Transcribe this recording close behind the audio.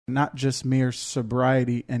not just mere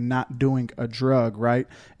sobriety and not doing a drug, right?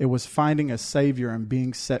 It was finding a Savior and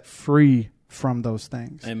being set free from those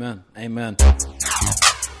things. Amen. Amen. Then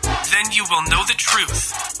you will know the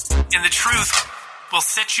truth, and the truth will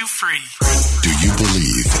set you free. Do you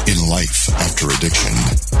believe in life after addiction?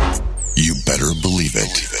 You better believe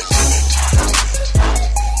it.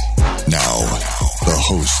 Now, the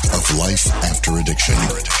host of Life After Addiction.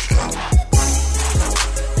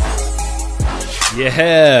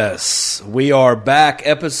 Yes, we are back.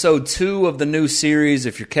 Episode 2 of the new series.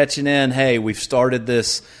 If you're catching in, hey, we've started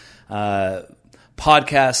this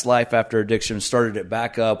podcast, Life After Addiction, started it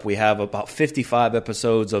back up. We have about 55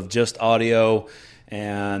 episodes of just audio,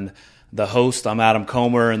 and the host, I'm Adam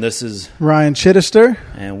Comer, and this is Ryan Chittister,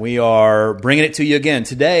 and we are bringing it to you again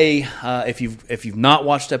today. If you've not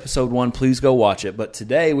watched episode 1, please go watch it. But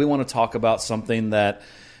today we want to talk about something that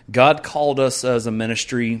God called us as a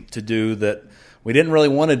ministry to do that we didn't really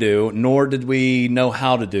want to do, nor did we know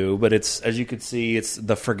how to do. But it's, as you can see, it's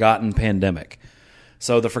the Forgotten Pandemic.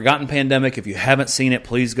 So the Forgotten Pandemic, if you haven't seen it,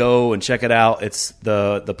 please go and check it out. It's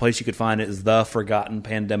the place you could find it is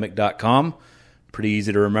theforgottenpandemic.com. Pretty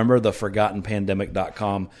easy to remember,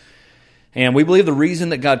 theforgottenpandemic.com. And we believe the reason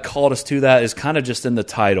that God called us to that is kind of just in the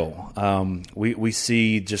title. We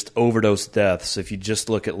see just overdose deaths. If you just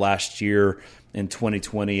look at last year in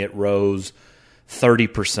 2020, it rose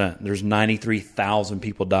 30%. There's 93,000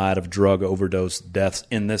 people died of drug overdose deaths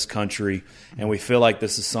in this country. And we feel like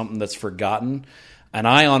this is something that's forgotten. And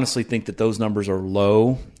I honestly think that those numbers are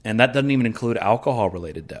low. And that doesn't even include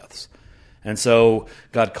alcohol-related deaths. And so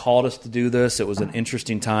God called us to do this. It was an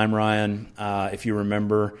interesting time, Ryan. If you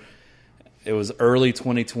remember, it was early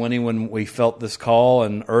 2020 when we felt this call,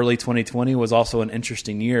 and early 2020 was also an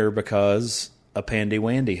interesting year because a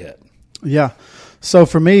pandy-wandy hit. Yeah. So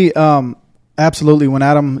for me, absolutely, when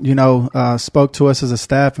Adam, spoke to us as a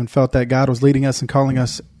staff and felt that God was leading us and calling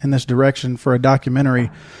us in this direction for a documentary,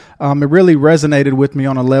 it really resonated with me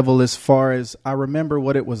on a level as far as I remember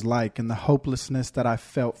what it was like and the hopelessness that I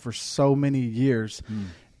felt for so many years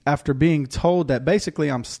after being told that basically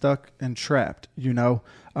I'm stuck and trapped.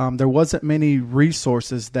 There wasn't many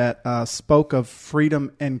resources that spoke of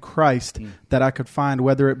freedom in Christ that I could find,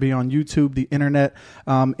 whether it be on YouTube, the internet,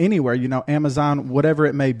 anywhere, Amazon, whatever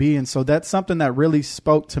it may be. And so that's something that really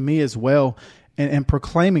spoke to me as well. And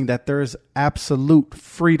proclaiming that there is absolute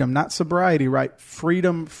freedom, not sobriety, right?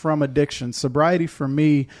 Freedom from addiction. Sobriety for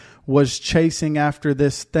me was chasing after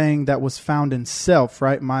this thing that was found in self,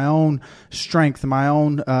 right? My own strength, my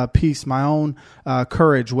own peace, my own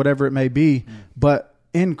courage, whatever it may be. But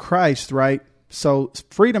in Christ, right? So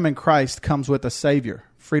freedom in Christ comes with a Savior.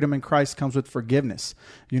 Freedom in Christ comes with forgiveness.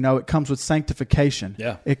 It comes with sanctification.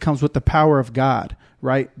 Yeah. It comes with the power of God,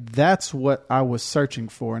 right? That's what I was searching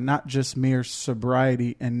for, not just mere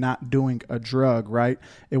sobriety and not doing a drug, right?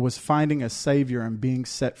 It was finding a Savior and being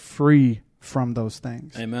set free from those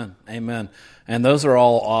things. Amen. Amen. And those are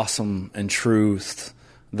all awesome and truths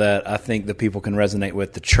that I think the people can resonate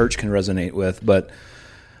with, the church can resonate with. But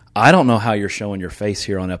I don't know how you're showing your face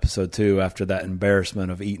here on episode 2 after that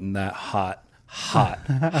embarrassment of eating that hot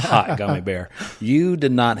gummy bear. You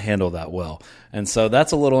did not handle that well. And so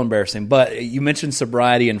that's a little embarrassing. But you mentioned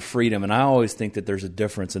sobriety and freedom, and I always think that there's a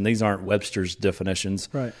difference, and these aren't Webster's definitions.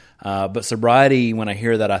 Right. But sobriety, when I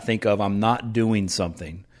hear that, I think of I'm not doing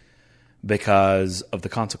something because of the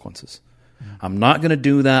consequences. I'm not going to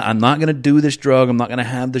do that. I'm not going to do this drug. I'm not going to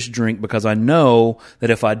have this drink because I know that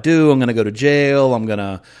if I do, I'm going to go to jail. I'm going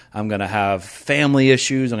to have family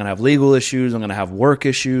issues. I'm going to have legal issues. I'm going to have work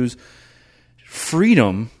issues.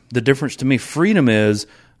 Freedom, the difference to me, freedom is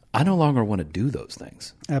I no longer want to do those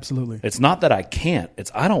things. Absolutely. It's not that I can't.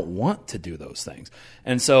 It's I don't want to do those things.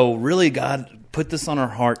 And so really God put this on our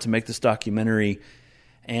heart to make this documentary.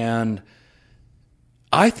 And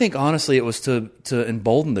I think honestly it was to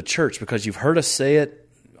embolden the church, because you've heard us say it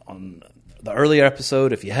on the earlier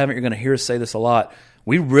episode. If you haven't, you're going to hear us say this a lot.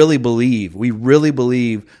 We really believe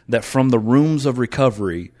that from the rooms of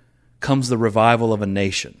recovery comes the revival of a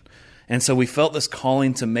nation. And so we felt this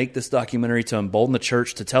calling to make this documentary to embolden the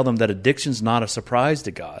church, to tell them that addiction's not a surprise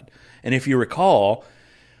to God. And if you recall,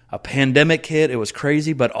 a pandemic hit, it was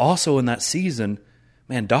crazy, but also in that season,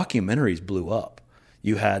 man, documentaries blew up.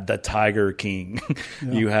 You had The Tiger King.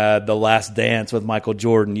 Yeah. You had The Last Dance with Michael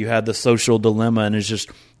Jordan. You had The Social Dilemma. And it's just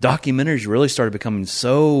documentaries really started becoming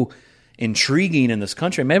so intriguing in this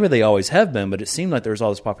country. Maybe they always have been, but it seemed like there was all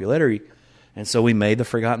this popularity. And so we made The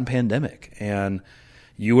Forgotten Pandemic. And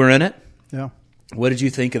you were in it. Yeah. What did you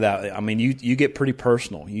think of that? I mean, you get pretty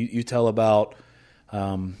personal. You tell about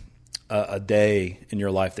a day in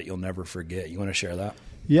your life that you'll never forget. You want to share that?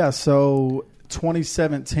 Yeah. So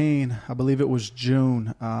 2017, I believe it was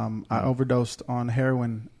June, I overdosed on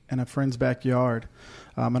heroin in a friend's backyard.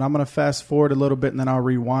 And I'm going to fast forward a little bit and then I'll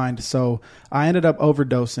rewind. So I ended up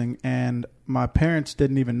overdosing and my parents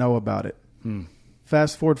didn't even know about it.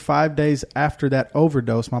 Fast forward 5 days after that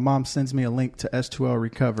overdose, my mom sends me a link to S2L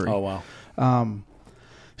Recovery. Oh, wow.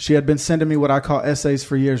 She had been sending me what I call essays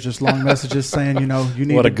for years, just long messages saying, you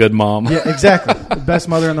need what a good mom. Yeah, exactly. The best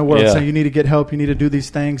mother in the world, Yeah. saying you need to get help, you need to do these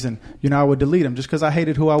things. And, I would delete them just because I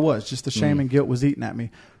hated who I was. Just the shame and guilt was eating at me.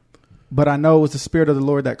 But I know it was the Spirit of the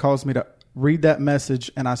Lord that caused me to read that message.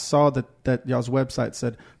 And I saw that y'all's website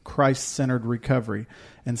said Christ-centered recovery.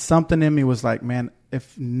 And something in me was like, man,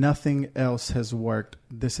 if nothing else has worked,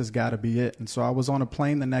 this has got to be it. And so I was on a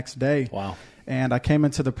plane the next day. Wow. And I came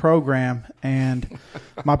into the program, and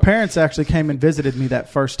my parents actually came and visited me that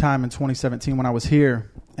first time in 2017 when I was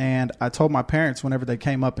here. And I told my parents whenever they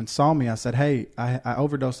came up and saw me, I said, hey, I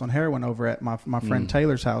overdosed on heroin over at my friend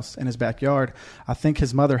Taylor's house in his backyard. I think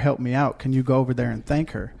his mother helped me out. Can you go over there and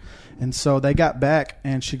thank her? And so they got back,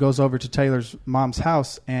 and she goes over to Taylor's mom's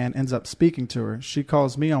house and ends up speaking to her. She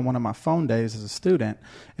calls me on one of my phone days as a student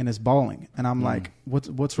and is bawling. And I'm like, what's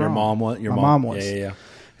wrong? Your my mom was. Yeah.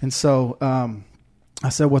 And so I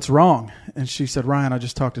said, what's wrong? And she said, Ryan, I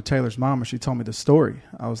just talked to Taylor's mom and she told me the story.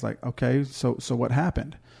 I was like, okay, so what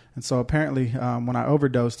happened? And so apparently when I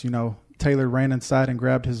overdosed, Taylor ran inside and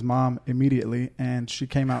grabbed his mom immediately, and she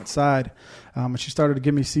came outside and she started to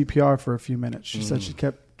give me CPR for a few minutes. She said she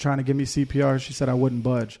kept trying to give me CPR. She said I wouldn't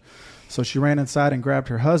budge. So she ran inside and grabbed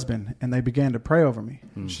her husband, and they began to pray over me.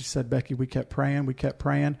 She said, Becky, we kept praying.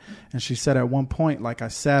 And she said at one point, like I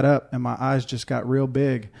sat up and my eyes just got real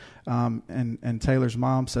big. And Taylor's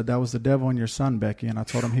mom said, that was the devil in your son, Becky. And I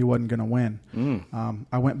told him he wasn't going to win.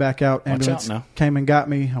 I went back out, ambulance came and got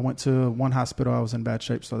me. I went to one hospital. I was in bad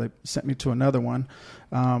shape, so they sent me to another one.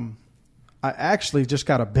 I actually just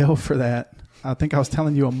got a bill for that. I think I was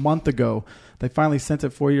telling you a month ago. They finally sent it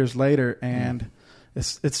 4 years later, and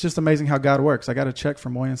it's just amazing how God works. I got a check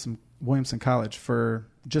from Williamson College for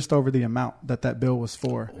just over the amount that bill was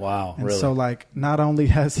for. Wow, and really? So, not only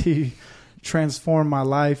has He transformed my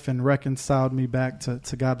life and reconciled me back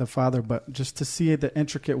to God the Father, but just to see the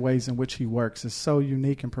intricate ways in which He works is so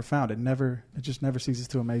unique and profound. It just never ceases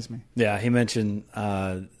to amaze me. Yeah, he mentioned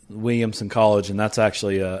Williamson College, and that's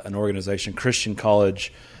actually an organization, Christian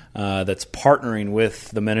college, that's partnering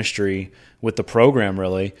with the ministry, with the program,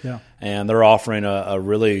 really. Yeah. And they're offering a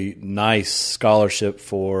really nice scholarship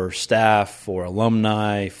for staff, for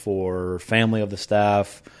alumni, for family of the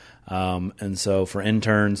staff, and so for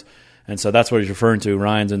interns. And so that's what he's referring to.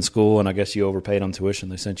 Ryan's in school, and I guess you overpaid on tuition.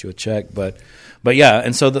 They sent you a check. But yeah,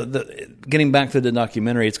 and so getting back to the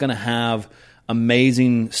documentary, it's going to have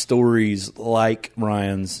amazing stories like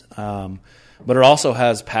Ryan's, but it also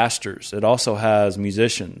has pastors. It also has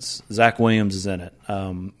musicians. Zach Williams is in it.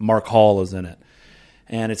 Mark Hall is in it.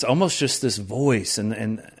 And it's almost just this voice.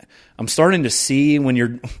 And I'm starting to see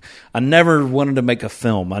I never wanted to make a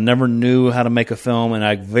film. I never knew how to make a film, and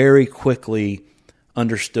I very quickly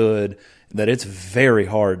understood that it's very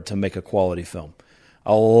hard to make a quality film.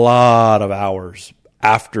 A lot of hours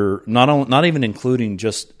after, not even including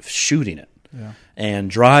just shooting it. Yeah. And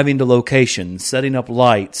driving to locations, setting up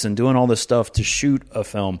lights, and doing all this stuff to shoot a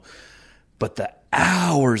film. But the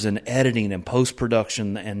hours in editing and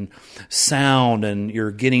post-production and sound, and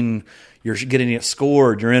you're getting it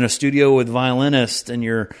scored. You're in a studio with violinists, and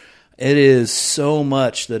it is so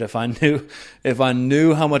much that if I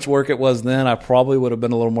knew how much work it was then, I probably would have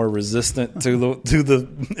been a little more resistant to the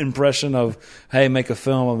impression of, hey, make a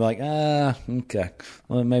film. I'm like, okay,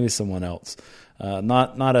 well, maybe someone else,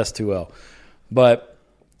 not S2L. But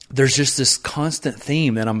there's just this constant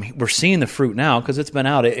theme, and we're seeing the fruit now because it's been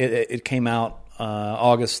out. It came out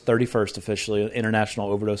August 31st officially, International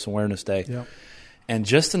Overdose Awareness Day. Yep. And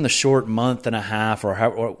just in the short month and a half, or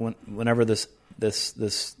whenever this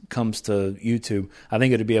comes to YouTube, I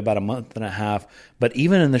think it'd be about a month and a half. But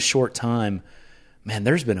even in this short time, man,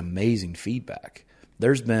 there's been amazing feedback.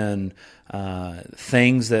 There's been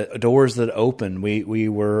doors that open. We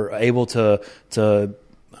were able to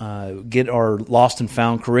get our Lost and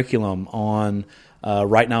Found curriculum on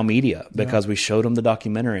Right Now Media because we showed them the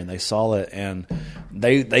documentary and they saw it, and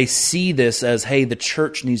they see this as, hey, the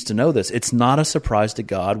church needs to know this. It's not a surprise to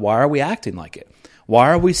God. Why are we acting like it? Why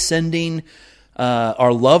are we sending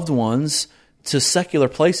our loved ones to secular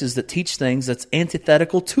places that teach things that's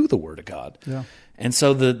antithetical to the Word of God? Yeah. And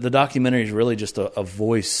so the documentary is really just a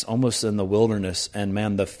voice almost in the wilderness. And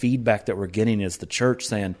man, the feedback that we're getting is the church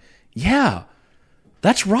saying, yeah,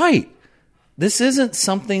 that's right. This isn't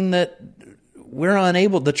something that we're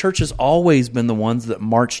unable. The church has always been the ones that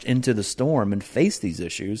marched into the storm and faced these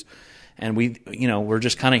issues, and we're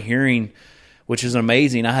just kind of hearing, which is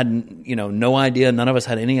amazing. I had no idea. None of us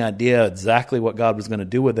had any idea exactly what God was going to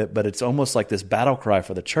do with it, but it's almost like this battle cry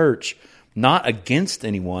for the church, not against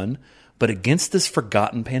anyone, but against this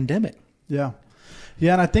forgotten pandemic. Yeah.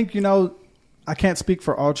 Yeah, and I think, I can't speak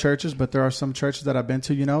for all churches, but there are some churches that I've been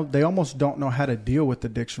to, they almost don't know how to deal with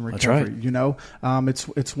addiction recovery. That's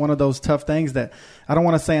right. It's one of those tough things that I don't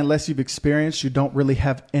want to say unless you've experienced, you don't really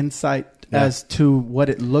have insight as to what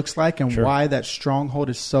it looks like and why that stronghold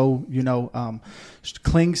is so,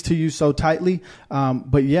 clings to you so tightly.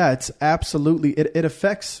 But yeah, it's absolutely, it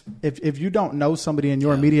affects, if you don't know somebody in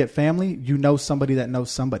your immediate family, you know somebody that knows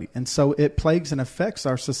somebody. And so it plagues and affects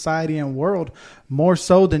our society and world more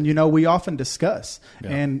so than, we often discuss.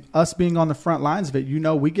 Yeah. And us being on the front lines of it,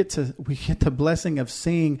 we get the blessing of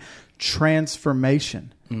seeing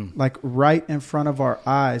transformation. Like right in front of our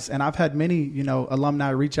eyes. And I've had many,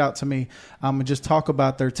 alumni reach out to me and just talk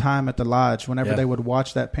about their time at the lodge whenever they would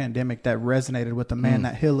watch that pandemic that resonated with them. Man,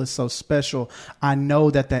 that hill is so special. I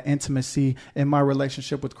know that intimacy in my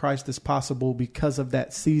relationship with Christ is possible because of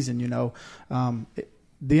that season,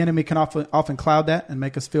 the enemy can often cloud that and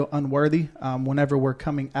make us feel unworthy whenever we're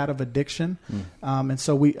coming out of addiction. And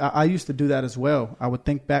so I used to do that as well. I would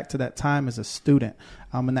think back to that time as a student,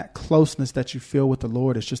 and that closeness that you feel with the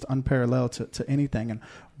Lord is just unparalleled to anything. And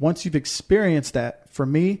once you've experienced that, for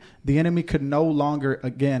me, the enemy could no longer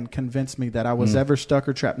again convince me that I was ever stuck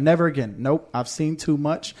or trapped. Never again. Nope. I've seen too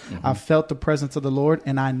much. I've felt the presence of the Lord,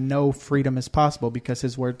 and I know freedom is possible because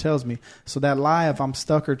his word tells me. So that lie of I'm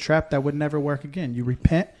stuck or trapped, that would never work again. You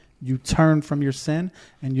repent, you turn from your sin,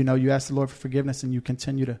 and you ask the Lord for forgiveness, and you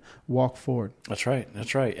continue to walk forward. That's right.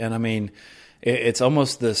 And I mean, it's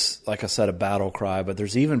almost this, like I said, a battle cry, but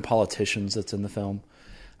there's even politicians that's in the film.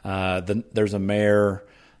 There's a mayor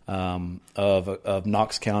of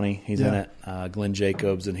Knox County. He's in it, Glenn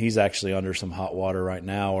Jacobs, and he's actually under some hot water right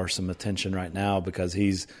now, or some attention right now, because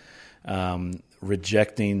he's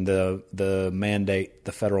rejecting the mandate,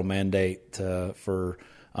 the federal mandate for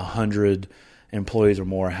 100 employees or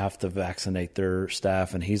more have to vaccinate their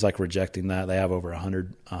staff, and he's like rejecting that. They have over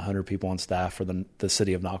 100 people on staff for the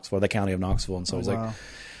city of Knoxville, the county of Knoxville, and so he's like,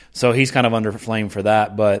 so he's kind of under flame for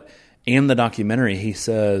that. But in the documentary, he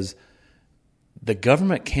says the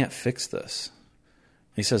government can't fix this.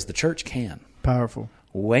 He says the church can. Powerful.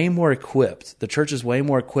 Way more equipped. The church is way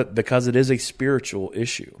more equipped because it is a spiritual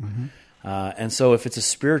issue, and so if it's a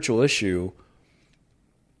spiritual issue,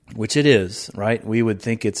 which it is, right? We would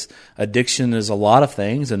think addiction is a lot of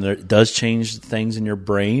things, and it does change things in your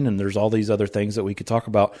brain, and there's all these other things that we could talk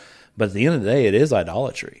about. But at the end of the day, it is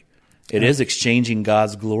idolatry. It is exchanging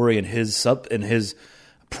God's glory and his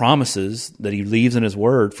promises that he leaves in his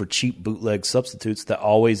word for cheap bootleg substitutes that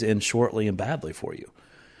always end shortly and badly for you.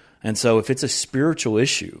 And so if it's a spiritual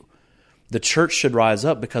issue, the church should rise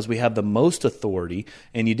up because we have the most authority.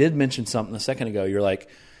 And you did mention something a second ago. You're like,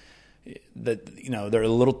 that they're a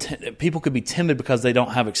little people could be timid because they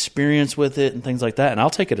don't have experience with it and things like that. And I'll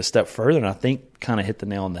take it a step further, and I think kind of hit the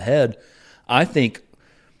nail on the head. I think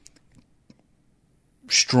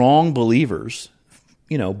strong believers,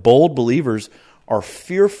 bold believers, are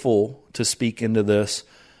fearful to speak into this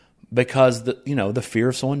because the fear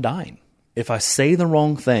of someone dying. If I say the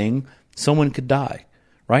wrong thing, someone could die.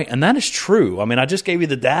 Right? And that is true. I mean, I just gave you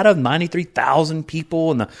the data of 93,000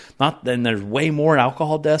 people, and there's way more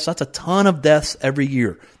alcohol deaths. That's a ton of deaths every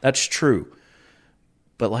year. That's true.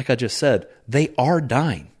 But like I just said, they are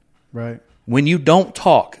dying. Right. When you don't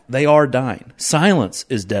talk, they are dying. Silence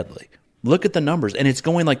is deadly. Look at the numbers, and it's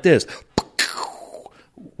going like this.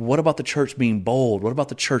 What about the church being bold? What about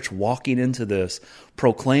the church walking into this,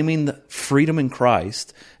 proclaiming the freedom in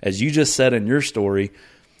Christ, as you just said in your story,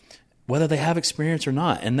 whether they have experience or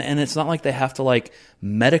not. And it's not like they have to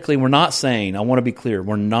medically, we're not saying, I want to be clear,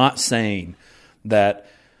 we're not saying that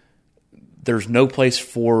there's no place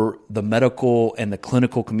for the medical and the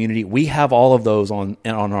clinical community. We have all of those on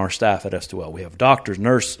our staff at S2L. We have doctors,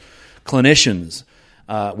 nurse, clinicians.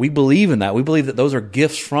 We believe in that. We believe that those are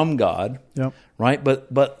gifts from God, right?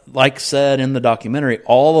 But like said in the documentary,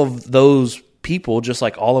 all of those people, just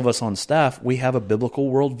like all of us on staff, we have a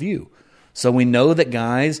biblical worldview. So we know that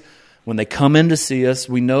guys, when they come in to see us,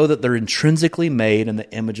 we know that they're intrinsically made in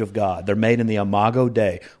the image of God. They're made in the imago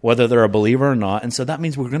Dei, whether they're a believer or not. And so that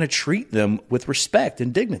means we're going to treat them with respect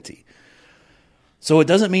and dignity. So it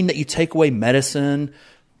doesn't mean that you take away medicine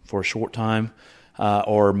for a short time,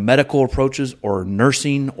 or medical approaches, or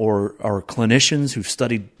nursing, or clinicians who've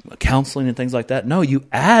studied counseling and things like that. No, you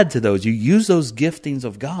add to those. You use those giftings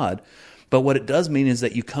of God But what it does mean is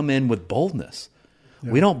that you come in with boldness.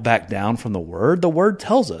 Yeah. We don't back down from the Word. The Word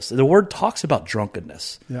tells us. The Word talks about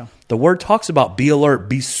drunkenness. Yeah. The Word talks about be alert,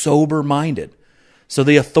 be sober-minded. So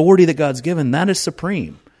the authority that God's given, that is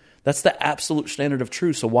supreme. That's the absolute standard of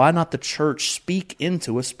truth. So why not the church speak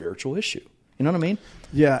into a spiritual issue? You know what I mean?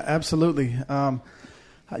 Yeah, absolutely.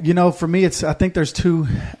 For me, I think there's two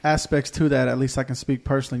aspects to that. At least I can speak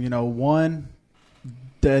personally. One,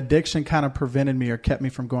 the addiction kind of prevented me or kept me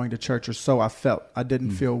from going to church, or so I felt. I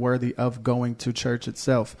didn't feel worthy of going to church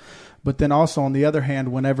itself. But then also, on the other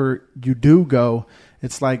hand, whenever you do go,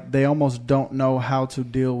 it's like they almost don't know how to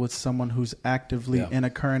deal with someone who's actively in a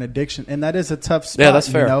current addiction. And that is a tough spot. Yeah, that's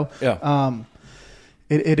fair. Yeah.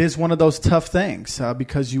 It is one of those tough things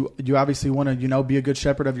because you obviously want to, be a good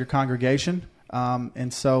shepherd of your congregation.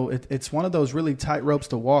 And so it's one of those really tight ropes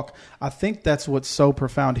to walk. I think that's what's so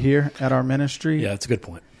profound here at our ministry. Yeah, that's a good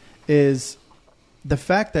point. Is the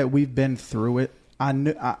fact that we've been through it.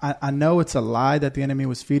 I know it's a lie that the enemy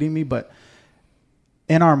was feeding me, but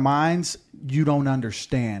in our minds, you don't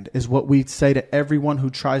understand is what we say to everyone who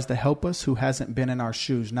tries to help us who hasn't been in our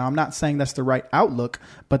shoes. Now, I'm not saying that's the right outlook,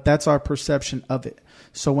 but that's our perception of it.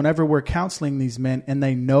 So whenever we're counseling these men and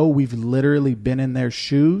they know we've literally been in their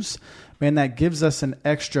shoes, man, that gives us an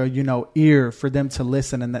extra, ear for them to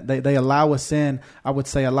listen, and that they allow us in, I would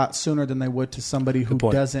say, a lot sooner than they would to somebody who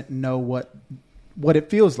doesn't know what it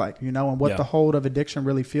feels like, and what the hold of addiction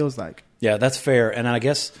really feels like. Yeah, that's fair. And I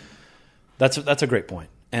guess that's a great point.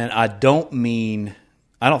 And I don't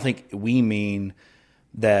think we mean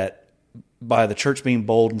that by the church being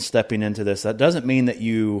bold and stepping into this, that doesn't mean that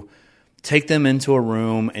you take them into a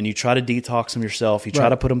room and you try to detox them yourself. You try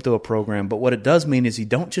to put them through a program. But what it does mean is you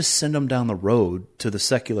don't just send them down the road to the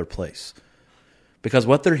secular place. Because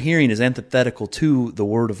what they're hearing is antithetical to the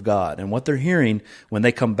Word of God. And what they're hearing when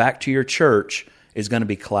they come back to your church is going to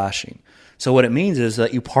be clashing. So what it means is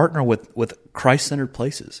that you partner with Christ-centered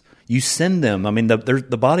places. You send them. I mean,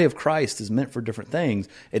 the body of Christ is meant for different things.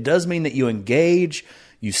 It does mean that you engage.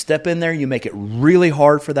 You step in there, you make it really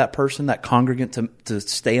hard for that person, that congregant, to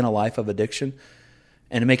stay in a life of addiction,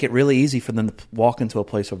 and to make it really easy for them to walk into a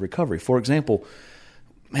place of recovery. For example,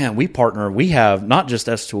 man, we have not just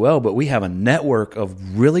S2L, but we have a network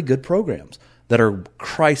of really good programs that are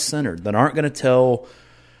Christ-centered, that aren't going to tell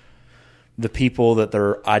the people that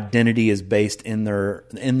their identity is based in their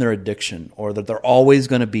addiction, or that they're always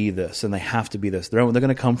going to be this and they have to be this. They're going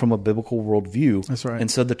to come from a biblical worldview. That's right. And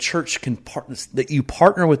so the church can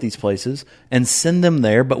partner with these places and send them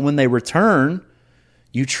there. But when they return,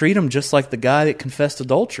 you treat them just like the guy that confessed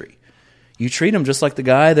adultery. You treat them just like the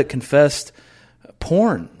guy that confessed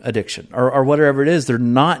porn addiction or whatever it is. They're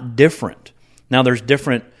not different. Now there's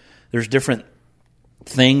different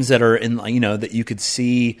things that are in, that you could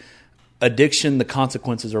see. Addiction, the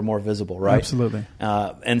consequences are more visible, right? Absolutely.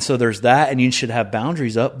 And so there's that, and you should have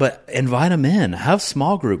boundaries up, but invite them in. Have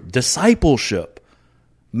small group, discipleship.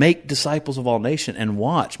 Make disciples of all nations, and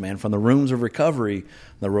watch, man, from the rooms of recovery,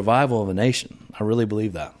 the revival of a nation. I really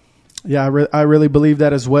believe that. Yeah, I really believe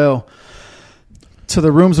that as well. To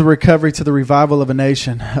the rooms of recovery, to the revival of a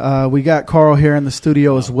nation. We got Carl here in the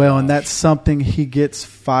studio as well, and that's something he gets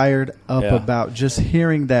fired up about, just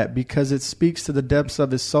hearing that, because it speaks to the depths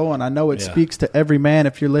of his soul. And I know it speaks to every man.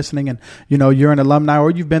 If you're listening and you're an alumni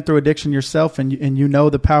or you've been through addiction yourself and you know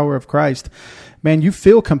the power of Christ, man, you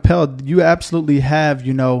feel compelled. You absolutely have,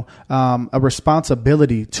 a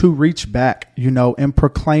responsibility to reach back, and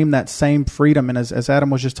proclaim that same freedom. And as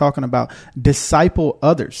Adam was just talking about, disciple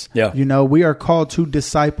others. Yeah. We are called to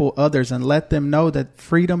disciple others and let them know that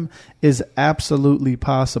freedom is absolutely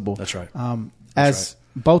possible. That's right.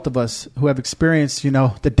 Both of us who have experienced,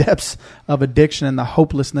 the depths of addiction and the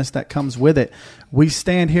hopelessness that comes with it, we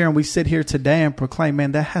stand here and we sit here today and proclaim,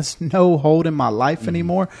 man, that has no hold in my life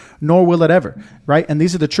anymore, nor will it ever, right? And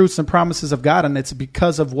these are the truths and promises of God, and it's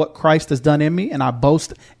because of what Christ has done in me, and I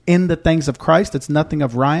boast in the things of Christ. It's nothing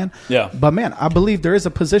of Ryan. Yeah. But, man, I believe there is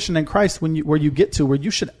a position in Christ where you get to where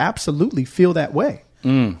you should absolutely feel that way.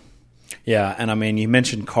 Mm. Yeah, and I mean, you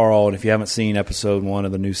mentioned Carl, and if you haven't seen episode 1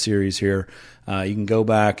 of the new series here, you can go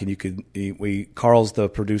back and Carl's the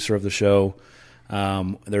producer of the show.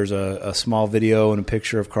 There's a small video and a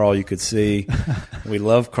picture of Carl you could see. We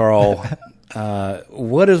love Carl.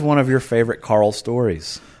 What is one of your favorite Carl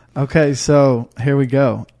stories? Okay, so here we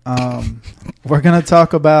go. We're going to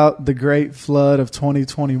talk about the great flood of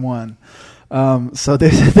 2021. So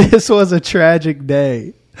this was a tragic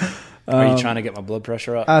day. Are you trying to get my blood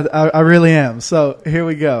pressure up? I really am. So here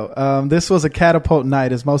we go. This was a Catapult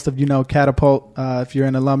night. As most of you know, Catapult, if you're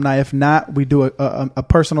an alumni. If not, we do a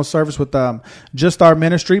personal service with just our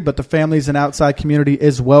ministry, but the families and outside community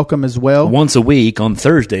is welcome as well. Once a week on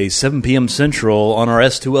Thursdays, 7 p.m. Central on our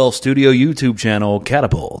S2L Studio YouTube channel,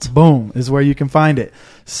 Catapult. Boom, is where you can find it.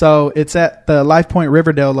 So it's at the Life Point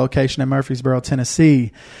Riverdale location in Murfreesboro,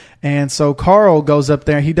 Tennessee. And so Carl goes up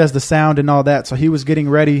there. He does the sound and all that. So he was getting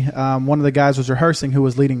ready. One of the guys was rehearsing who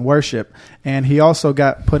was leading worship. And he also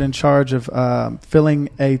got put in charge of filling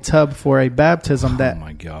a tub for a baptism that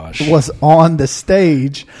was on the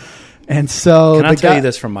stage. And so Can I tell you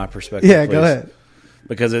this from my perspective? Yeah, please? Go ahead.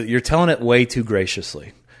 Because you're telling it way too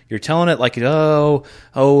graciously. You're telling it like,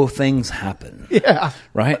 things happen. Yeah.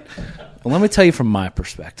 Right? Well, let me tell you from my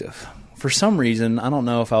perspective. For some reason, I don't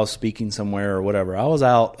know if I was speaking somewhere or whatever, I was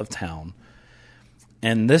out of town.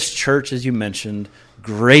 And this church, as you mentioned,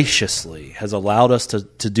 graciously has allowed us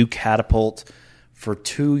to do Catapult for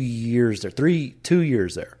 2 years there. 3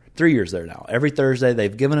 years there. 3 years there now. Every Thursday,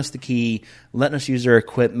 they've given us the key, letting us use their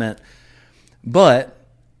equipment. But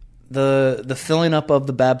the filling up of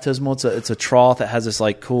the baptismal, it's a trough that has this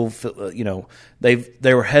like cool,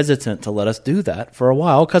 they were hesitant to let us do that for a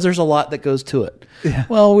while because there's a lot that goes to it. Yeah.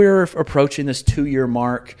 Well, we were approaching this 2-year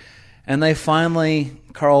mark, and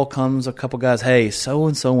Carl comes, a couple guys, hey,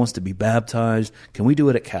 so-and-so wants to be baptized. Can we do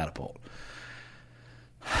it at Catapult?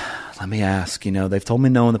 Let me ask, they've told me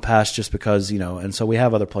no in the past just because, and so we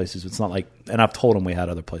have other places. It's not like, and I've told them we had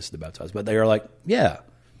other places to baptize, but they are like, yeah,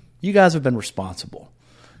 you guys have been responsible.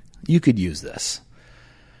 You could use this.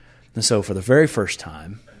 And so for the very first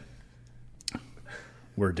time,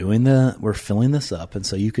 we're filling this up, and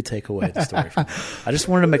so you could take away the story from me. I just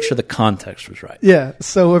wanted to make sure the context was right. Yeah,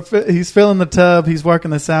 so he's filling the tub, he's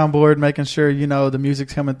working the soundboard, making sure, the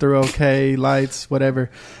music's coming through okay, lights,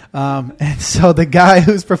 whatever. And so the guy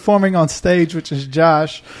who's performing on stage, which is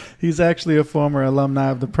Josh, he's actually a former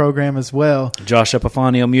alumni of the program as well. Josh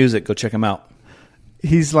Epifanio Music, go check him out.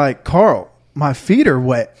 He's like, Carl, my feet are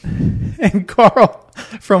wet. And Carl,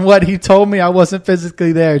 from what he told me, I wasn't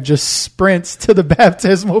physically there, just sprints to the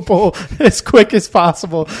baptismal pool as quick as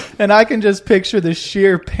possible. And I can just picture the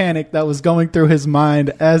sheer panic that was going through his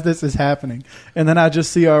mind as this is happening. And then I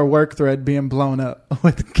just see our work thread being blown up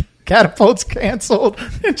with Catapults canceled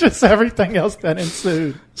and just everything else that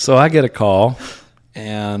ensued. So I get a call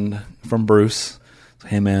from Bruce.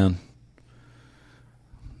 Hey, man,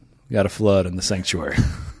 we got a flood in the sanctuary.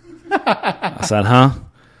 I said, huh?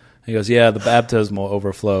 He goes, yeah, the baptismal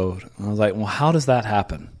overflowed. And I was like, well, how does that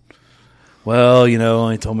happen? Well, he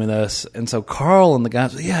told me this. And so Carl and the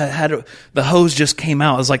guys, the hose just came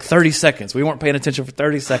out. It was like 30 seconds. We weren't paying attention for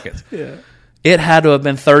 30 seconds. Yeah. It had to have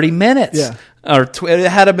been 30 minutes. Yeah. Or it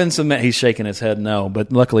had to have been some minutes. He's shaking his head no,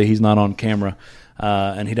 but luckily he's not on camera,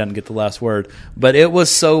 and he doesn't get the last word. But it was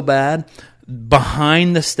so bad.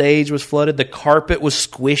 Behind the stage was flooded. The carpet was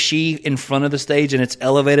squishy in front of the stage, and it's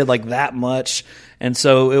elevated like that much. And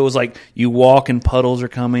so it was like you walk and puddles are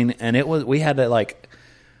coming. And we had to like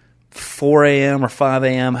 4 a.m. or 5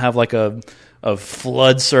 a.m. have like a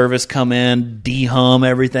flood service come in, de-hum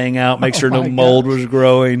everything out, make sure no mold was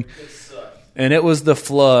growing. And it was the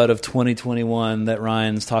flood of 2021 that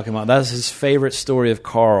Ryan's talking about. That's his favorite story of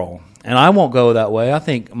Carl. And I won't go that way. I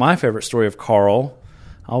think my favorite story of Carl,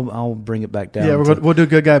 I'll bring it back down. Yeah, we'll do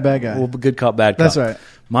good guy, bad guy. We'll good cop, bad cop. That's right.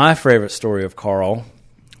 My favorite story of Carl,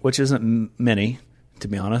 which isn't many, to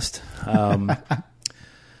be honest, and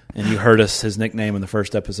you heard his nickname in the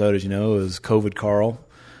first episode, as you know, is COVID Carl,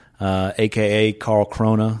 a.k.a. Carl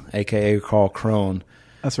Krona, a.k.a. Carl Crone.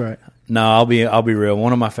 That's right. No, I'll be real.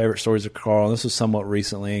 One of my favorite stories of Carl, and this was somewhat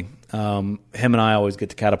recently, him and I always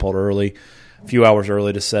get to Catapult early, a few hours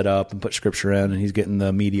early to set up and put scripture in, and he's getting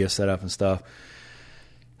the media set up and stuff.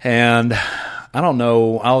 And I don't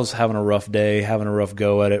know, I was having a rough day, having a rough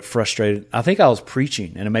go at it, frustrated. I think I was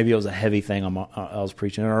preaching, and maybe it was a heavy thing I was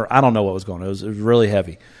preaching, or I don't know what was going on. It was really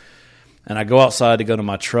heavy. And I go outside to go to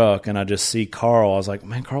my truck, and I just see Carl. I was like,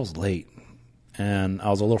 man, Carl's late. And I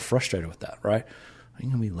was a little frustrated with that, right? Are you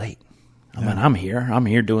going to be late? I mean, I'm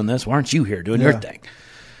here doing this. Why aren't you here doing your thing?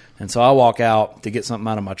 And so I walk out to get something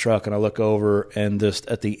out of my truck, and I look over, and just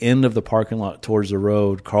at the end of the parking lot towards the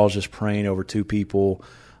road, Carl's just praying over two people.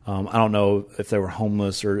 I don't know if they were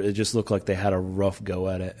homeless, or it just looked like they had a rough go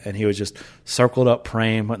at it. And he was just circled up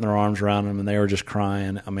praying, putting their arms around them, and they were just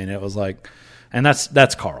crying. I mean, it was like, and that's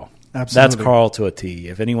Carl. Absolutely. That's Carl to a T.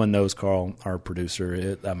 If anyone knows Carl, our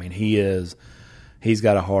producer, he's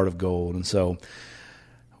got a heart of gold. And so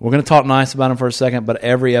we're going to talk nice about him for a second, but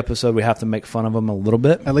every episode we have to make fun of him a little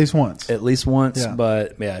bit. At least once. Yeah.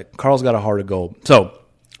 But yeah, Carl's got a heart of gold. So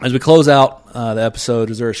as we close out the episode,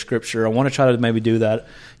 is there a scripture? I want to try to maybe do that.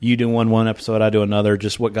 You do one episode, I do another,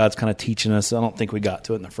 just what God's kind of teaching us. I don't think we got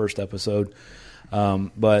to it in the first episode.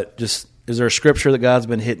 But just, is there a scripture that God's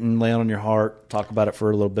been laying on your heart? Talk about it for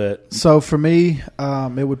a little bit. So for me,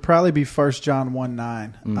 it would probably be 1 John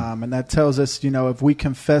 1:9. And that tells us, if we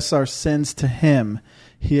confess our sins to him,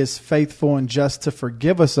 he is faithful and just to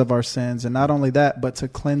forgive us of our sins. And not only that, but to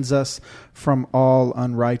cleanse us from all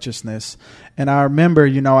unrighteousness. And I remember,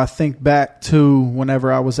 I think back to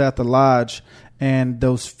whenever I was at the lodge, and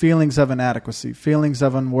those feelings of inadequacy, feelings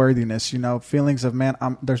of unworthiness, feelings of, man,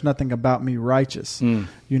 there's nothing about me righteous,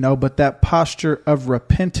 but that posture of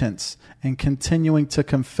repentance and continuing to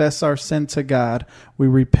confess our sin to God, we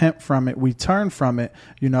repent from it, we turn from it,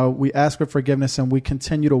 we ask for forgiveness, and we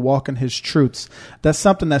continue to walk in his truths. That's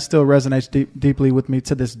something that still resonates deeply with me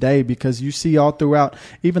to this day, because you see all throughout,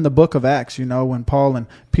 even the book of Acts, when Paul and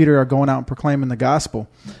Peter are going out and proclaiming the gospel,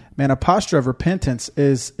 man, a posture of repentance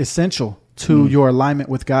is essential to your alignment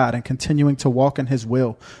with God and continuing to walk in his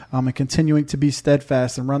will, and continuing to be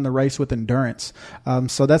steadfast and run the race with endurance.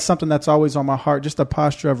 So that's something that's always on my heart, just a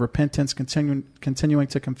posture of repentance, continuing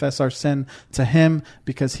to confess our sin to him,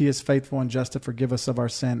 because he is faithful and just to forgive us of our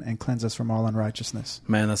sin and cleanse us from all unrighteousness.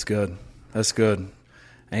 Man, that's good. That's good.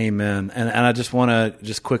 Amen. And I just want to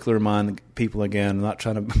just quickly remind people again, I'm not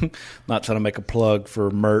trying to make a plug for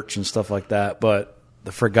merch and stuff like that, but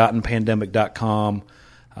the ForgottenPandemic.com,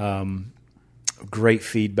 great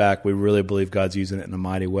feedback. We really believe God's using it in a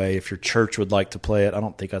mighty way. If your church would like to play it, I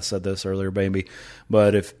don't think I said this earlier, baby,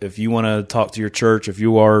 but if you want to talk to your church, if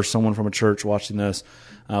you are someone from a church watching this,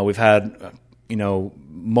 we've had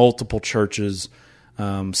multiple churches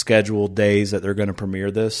scheduled days that they're going to premiere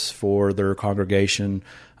this for their congregation.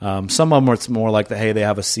 Some of them, it's more like they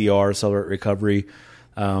have a CR, Celebrate Recovery,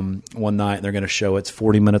 one night, and they're going to show it's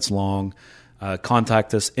 40 minutes long.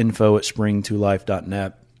 Contact us,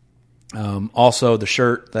 info@spring2life.net. Also, the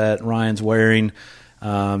shirt that Ryan's wearing,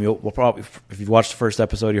 we'll probably, if you've watched the first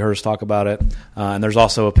episode, you heard us talk about it. And there's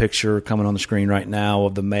also a picture coming on the screen right now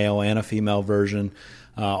of the male and a female version.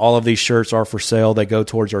 All of these shirts are for sale. They go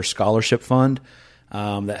towards our scholarship fund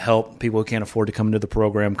that help people who can't afford to come into the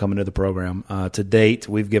program come into the program. To date,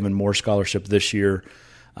 we've given more scholarship this year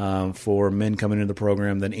for men coming into the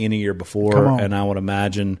program than any year before. And I would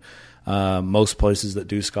imagine most places that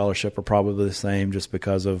do scholarship are probably the same, just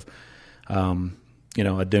because of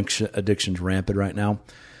addiction's rampant right now.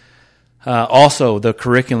 Also, the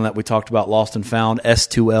curriculum that we talked about, Lost and Found,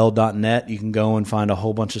 s2l.net. You can go and find a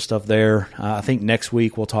whole bunch of stuff there. I think next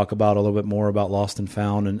week we'll talk about a little bit more about Lost and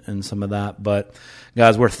Found and some of that. But,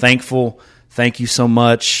 guys, we're thankful. Thank you so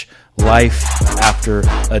much. Life After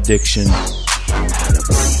Addiction.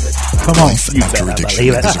 Come on. Life After Addiction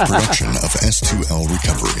is a production of S2L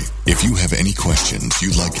Recovery. If you have any questions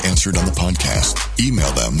you'd like answered on the podcast,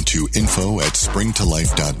 email them to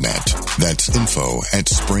info@springtolife.net. That's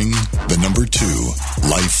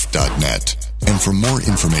info@spring2life.net. And for more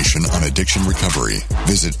information on addiction recovery,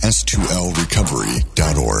 visit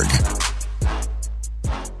s2lrecovery.org.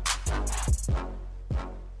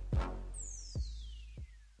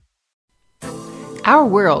 Our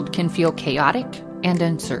world can feel chaotic and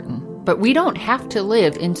uncertain, but we don't have to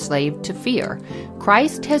live enslaved to fear.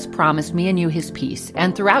 Christ has promised me and you his peace,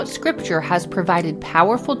 and throughout Scripture has provided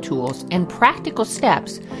powerful tools and practical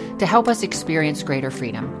steps to help us experience greater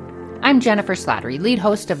freedom. I'm Jennifer Slattery, lead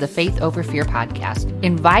host of the Faith Over Fear podcast,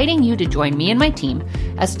 inviting you to join me and my team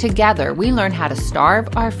as together we learn how to starve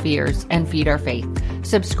our fears and feed our faith.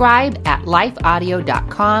 Subscribe at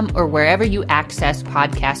lifeaudio.com or wherever you access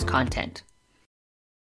podcast content.